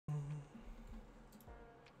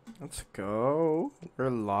Let's go.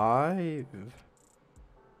 We're live.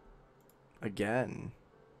 Again.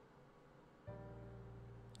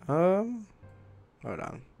 Hold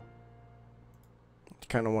on.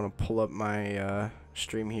 Kind of want to pull up my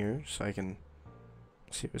stream here so I can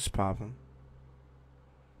see what's popping.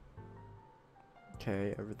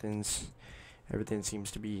 Okay, everything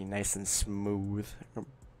seems to be nice and smooth.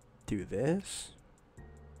 Do this.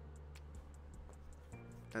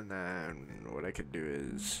 And then what I could do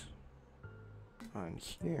is on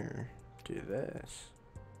here do this.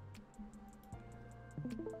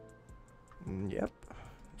 Yep,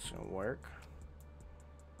 it's gonna work.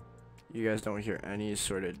 You guys don't hear any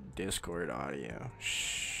sort of Discord audio.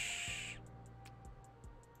 Shh.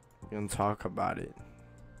 We don't talk about it.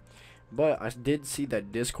 But I did see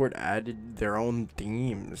that Discord added their own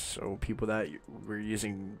themes, so people that were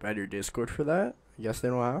using better Discord for that, I guess they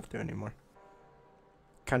don't have to anymore.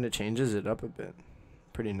 Kind of changes it up a bit.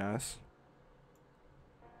 Pretty nice.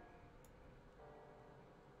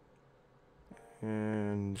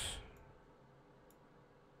 And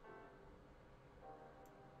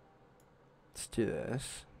let's do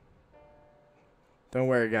this. Don't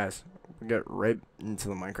worry, guys. We'll get right into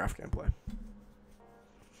the Minecraft gameplay.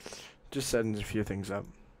 Just setting a few things up.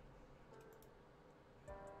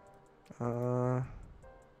 Lower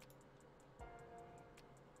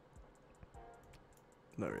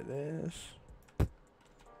this.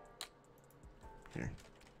 Here.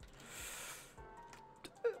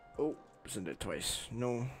 Oh, send it twice.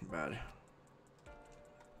 No, bad.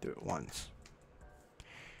 Do it once.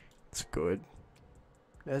 It's good.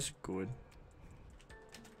 That's good.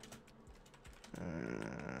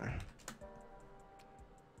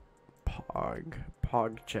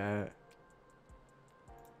 Pog chat.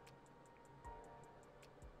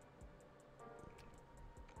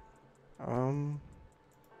 All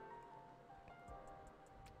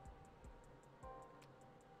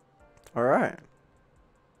right.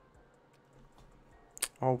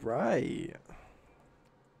 All right.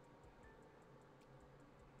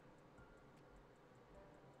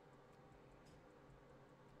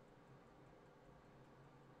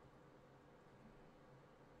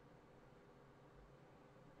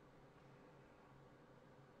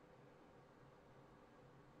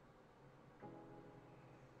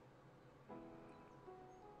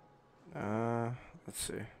 Let's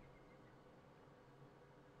see.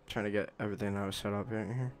 Trying to get everything I was set up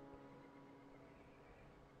here.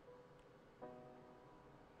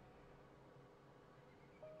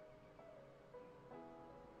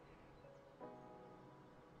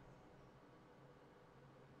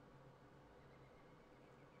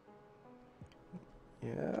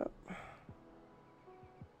 Yep.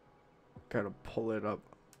 Gotta pull it up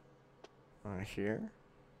on here.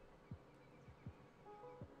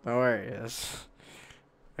 Don't worry, yes.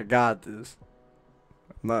 I got this.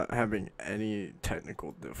 I'm not having any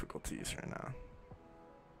technical difficulties right now.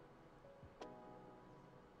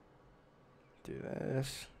 Do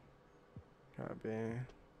this. Copy.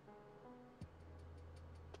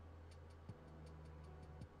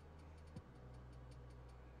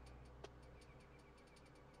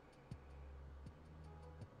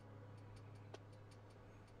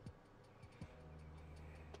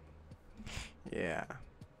 Yeah.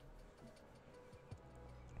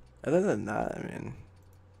 Other than that, I mean,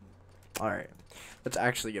 alright. Let's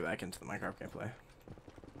actually get back into the Minecraft gameplay.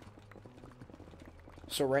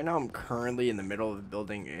 So right now I'm currently in the middle of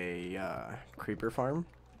building a creeper farm.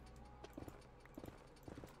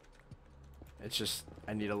 It's just,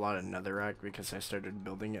 I need a lot of netherrack because I started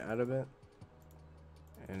building it out of it.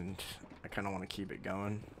 And I kind of want to keep it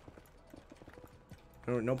going.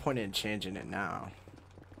 No point in changing it now.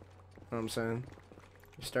 Know what I'm saying?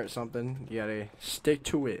 You start something, you gotta stick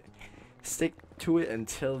to it. Stick to it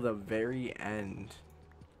until the very end.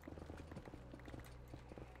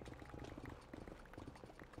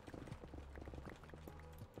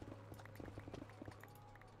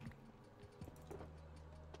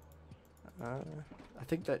 I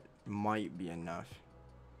think that might be enough.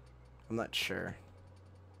 I'm not sure.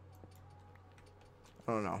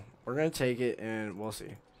 I don't know. We're gonna take it and we'll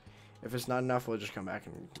see. If it's not enough, we'll just come back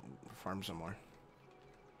and farm some more.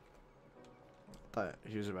 Thought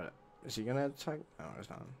he was about it. Is he gonna attack? No, it's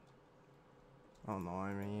not. I don't know.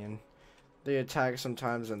 I mean, they attack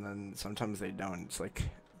sometimes and then sometimes they don't. It's like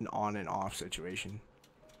an on and off situation.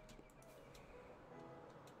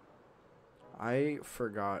 I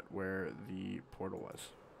forgot where the portal was.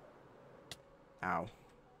 Ow.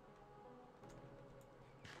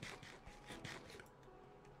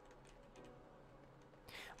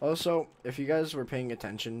 Also, if you guys were paying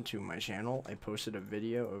attention to my channel, I posted a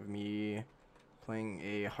video of me playing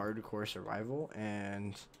a hardcore survival,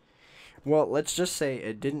 and well, let's just say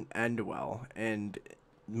it didn't end well, and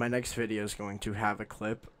my next video is going to have a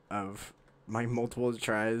clip of my multiple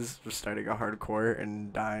tries of starting a hardcore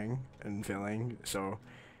and dying and failing. So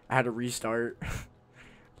I had to restart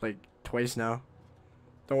like twice now.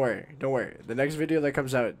 Don't worry, don't worry. The next video that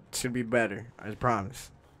comes out should be better. I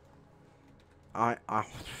promise. I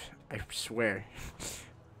swear.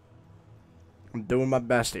 I'm doing my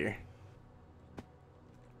best here.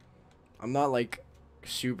 I'm not like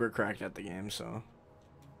super cracked at the game, so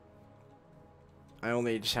I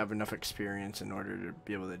only just have enough experience in order to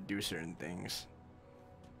be able to do certain things.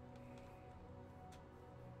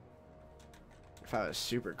 If I was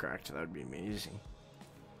super cracked, that would be amazing.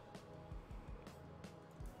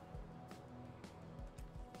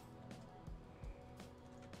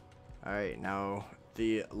 Alright, now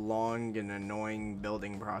the long and annoying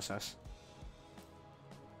building process.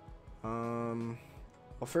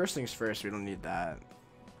 Well, first things first, we don't need that.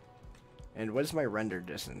 And what is my render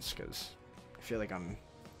distance? Because I feel like I'm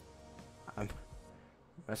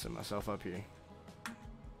messing myself up here.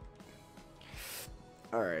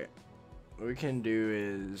 Alright, what we can do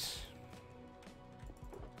is,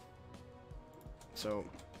 so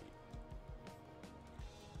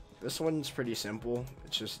this one's pretty simple.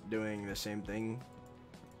 It's just doing the same thing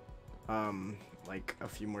like a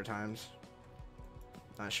few more times.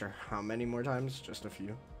 Not sure how many more times, just a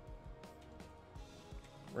few.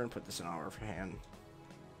 We're gonna put this in our hand.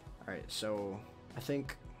 Alright, so I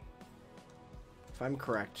think if I'm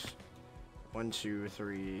correct, 1, 2,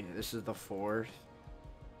 3, this is the 4th.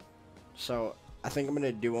 So I think I'm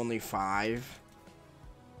gonna do only 5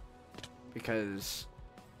 because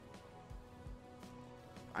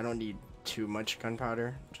I don't need too much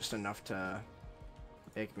gunpowder, just enough to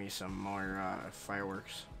make me some more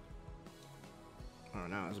fireworks. Oh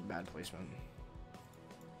no, that was a bad placement.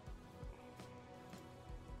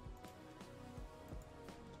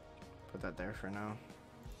 Put that there for now.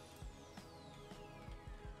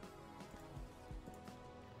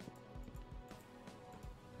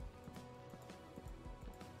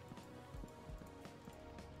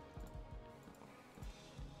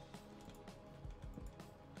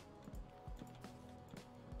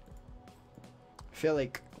 I feel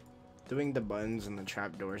like doing the buttons and the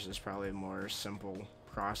trapdoors is probably a more simple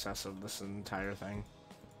process of this entire thing.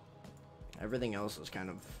 Everything else is kind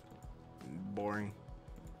of boring.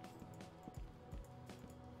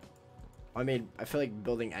 I mean, I feel like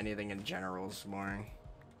building anything in general is boring.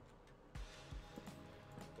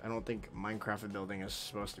 I don't think Minecraft building is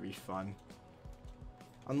supposed to be fun.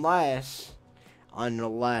 Unless,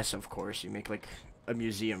 of course, you make like a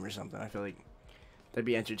museum or something. I feel like that'd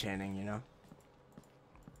be entertaining, you know?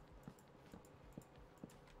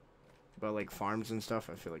 But like farms and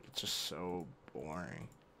stuff, I feel like it's just so boring.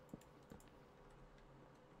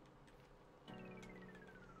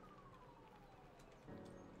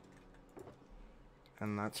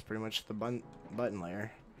 And that's pretty much the button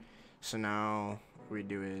layer. So now what we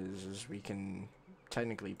do is we can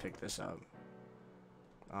technically pick this up.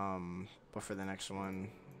 But for the next one,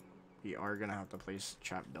 we are gonna have to place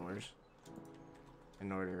trapdoors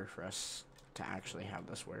in order for us to actually have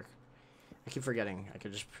this work. I keep forgetting. I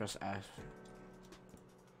could just press F.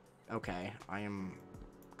 Okay, I am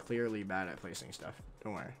clearly bad at placing stuff.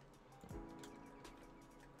 Don't worry.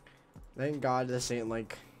 Thank God this ain't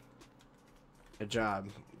like a job.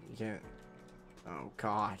 You can't. Oh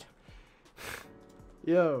God.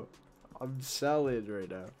 Yo, I'm selling right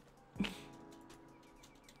now.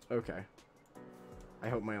 Okay. I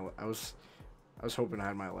hope I was hoping I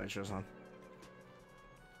had my elytras on.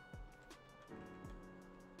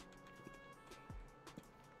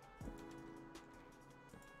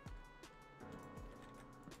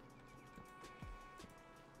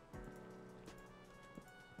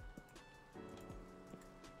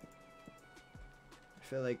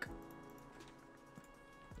 I feel like,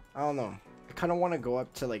 I don't know, I kind of want to go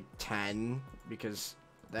up to like 10 because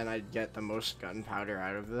then I'd get the most gunpowder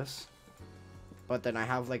out of this. But then I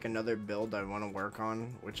have like another build I want to work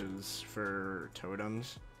on, which is for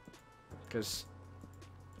totems, because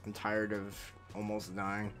I'm tired of almost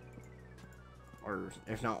dying, or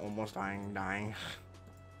if not almost dying, dying.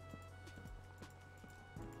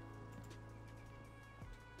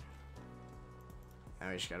 Now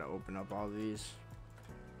we just gotta open up all these.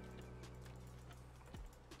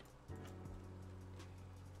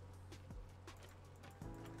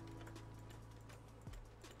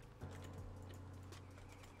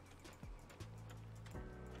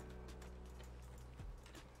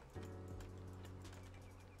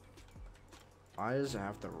 Why does it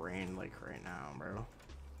have to rain like right now, bro?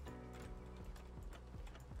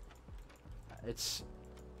 It's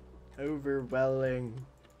overwhelming.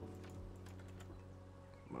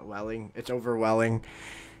 It's overwhelming.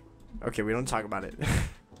 Okay, we don't talk about it.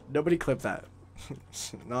 Nobody clip that.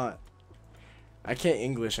 It's not. I can't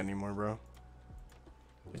English anymore, bro.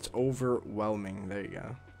 It's overwhelming. There you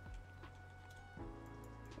go.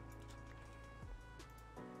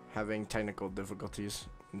 Having technical difficulties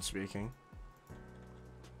in speaking.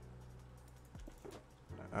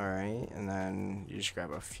 Alright, and then you just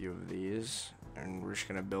grab a few of these, and we're just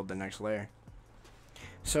gonna build the next layer.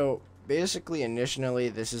 So, basically, initially,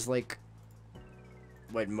 this is like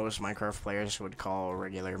what most Minecraft players would call a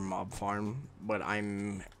regular mob farm, but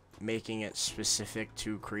I'm making it specific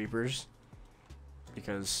to creepers.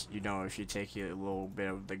 Because, you know, if you take a little bit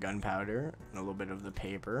of the gunpowder and a little bit of the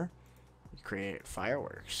paper, you create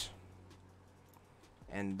fireworks.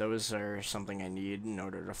 And those are something I need in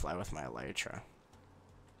order to fly with my elytra.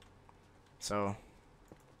 So,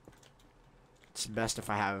 it's best if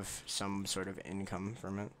I have some sort of income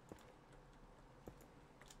from it.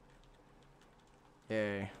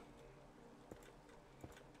 Yay.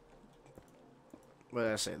 What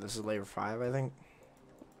did I say? This is layer 5, I think.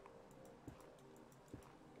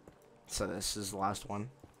 So this is the last one.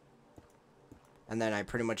 And then I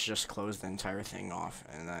pretty much just close the entire thing off,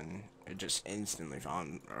 and then it just instantly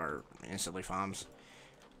farms.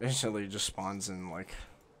 Instantly just spawns in, like,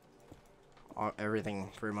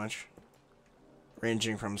 everything, pretty much.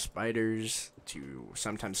 Ranging from spiders to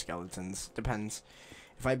sometimes skeletons. Depends.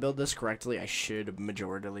 If I build this correctly, I should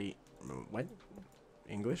majorly... What?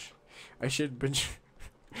 English? I should...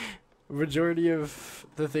 majority of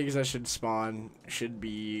the things that should spawn should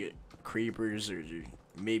be creepers or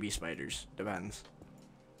maybe spiders. Depends.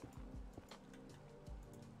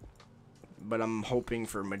 But I'm hoping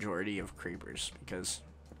for majority of creepers because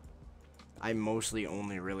I mostly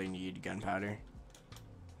only really need gunpowder.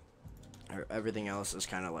 Everything else is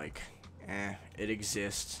kind of like, it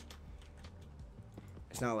exists.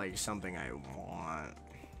 It's not like something I want.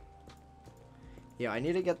 Yeah, I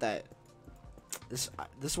need to get that. This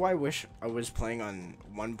is why I wish I was playing on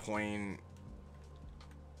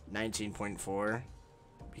 1.19.4,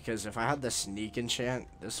 because if I had the sneak enchant,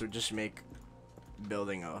 this would just make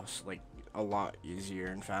building us like a lot easier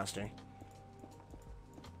and faster.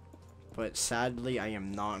 But sadly, I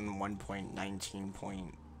am not on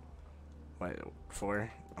 1.19.4.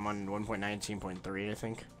 I'm on 1.19.3, I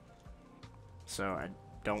think. So I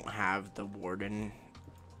don't have the warden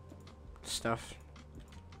stuff.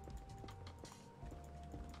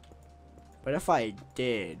 But if I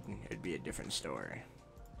did, it'd be a different story.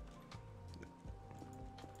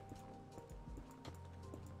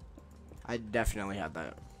 I definitely had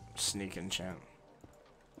that sneak enchant.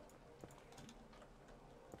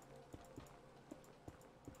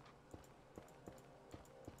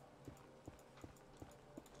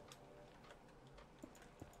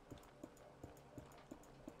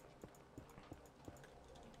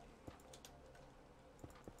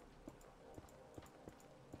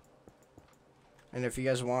 And if you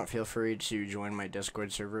guys want, feel free to join my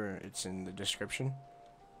Discord server. It's in the description.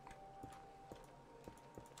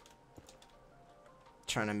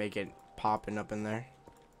 Trying to make it popping up in there.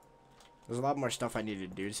 There's a lot more stuff I need to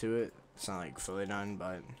do to it. It's not like fully done,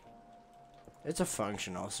 but it's a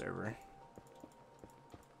functional server.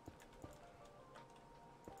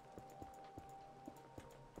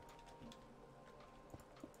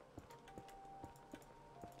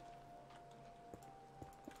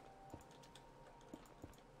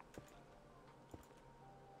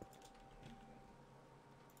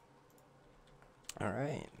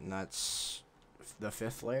 Alright, and that's the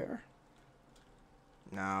 5th layer.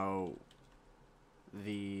 Now,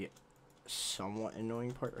 the somewhat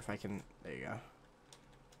annoying part, if I can, there you go.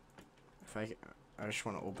 If I just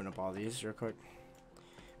want to open up all these real quick.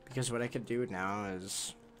 Because what I could do now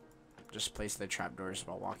is just place the trapdoors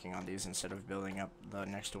while walking on these instead of building up the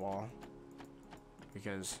next wall.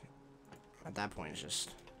 Because at that point, it's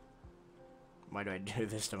just, why do I do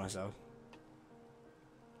this to myself?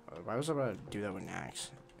 Why was I about to do that with an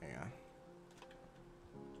axe? Yeah.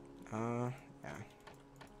 Yeah.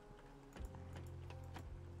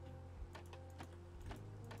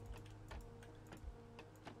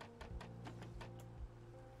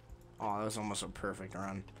 Oh, that was almost a perfect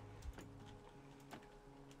run.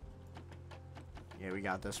 Yeah, we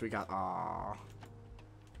got this. We got. Aw.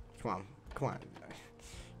 Come on. Come on.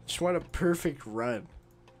 Just want a perfect run.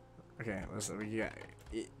 Okay, listen. We got.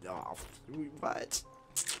 Oh, what?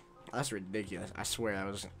 That's ridiculous. I swear I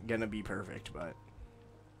was gonna be perfect, but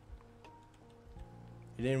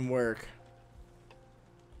it didn't work.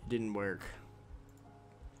 It didn't work.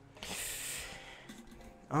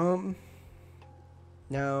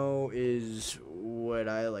 Now is what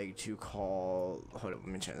I like to call, hold up,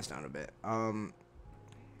 let me turn this down a bit.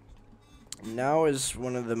 Now is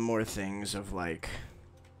one of the more things of like,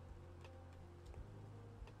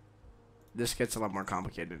 this gets a lot more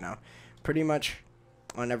complicated now. Pretty much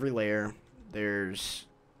on every layer, there's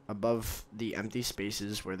above the empty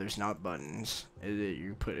spaces where there's not buttons,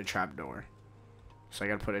 you put a trapdoor. So I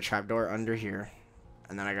gotta put a trapdoor under here,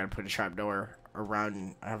 and then I gotta put a trapdoor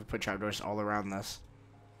around. I have to put trapdoors all around this.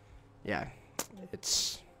 Yeah,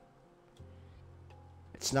 it's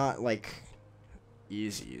not like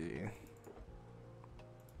easy.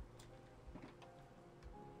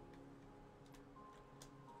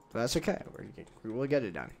 But that's okay. We will get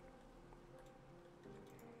it done.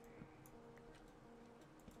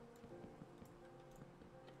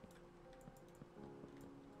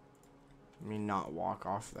 Let me not walk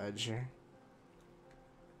off the edge here.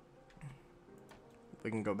 We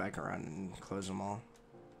can go back around and close them all.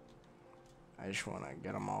 I just want to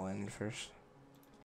get them all in first.